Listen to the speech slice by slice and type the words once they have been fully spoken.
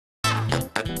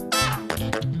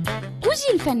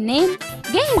الفنان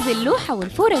جاهز اللوحة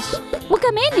والفرش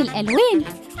وكمان الألوان،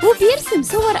 وبيرسم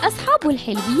صور أصحابه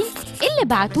الحلوين اللي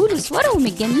بعتوله صورهم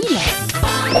الجميلة.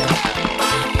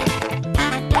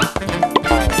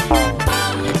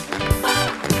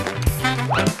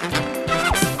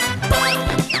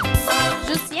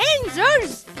 جوسيان جورج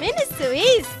من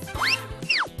السويس.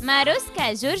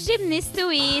 ماروسكا جورج من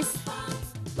السويس.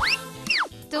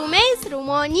 توماس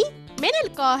روماني من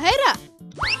القاهرة.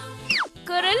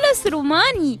 كيرلس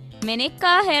روماني من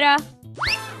القاهرة.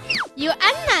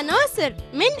 يؤانا ناصر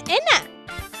من قناة.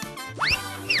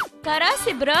 كاراس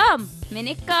ابرام من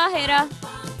القاهرة.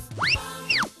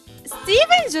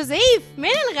 استيفن جوزيف من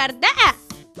الغردقة.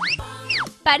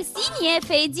 بارثينيا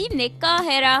فادي من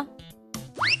القاهرة.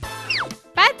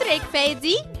 باتريك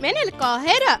فادي من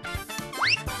القاهرة.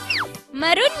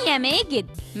 مارونيا ماجد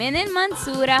من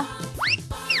المنصورة.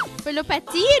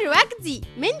 فيلوباتير وجدي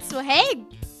من سوهاج.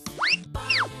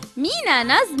 مينا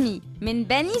نظمي من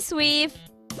بني سويف.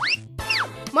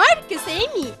 مارك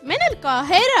سامي من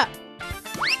القاهرة.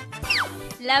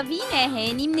 لافينا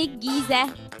هاني من الجيزة.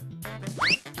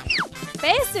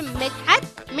 باسم مدحت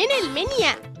من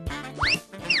المنيا.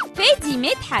 فادي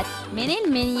مدحت من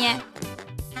المنيا.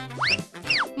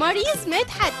 مريض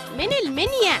مدحت من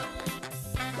المنيا.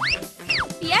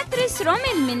 بياتريس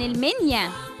رومل من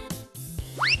المنيا.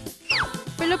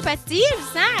 فيلوباتير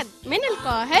سعد من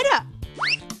القاهرة.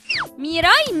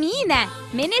 ميراي مينا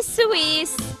من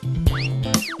السويس.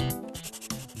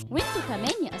 وانتوا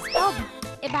كمان يا أصحابي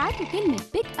ابعتوا كلمة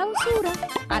بيك أو صورة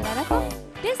على رقم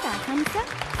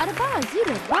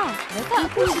 95404. رقم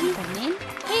كوجي الفنان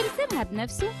هيرسمها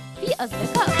بنفسه في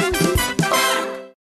أصدقاء كوجي.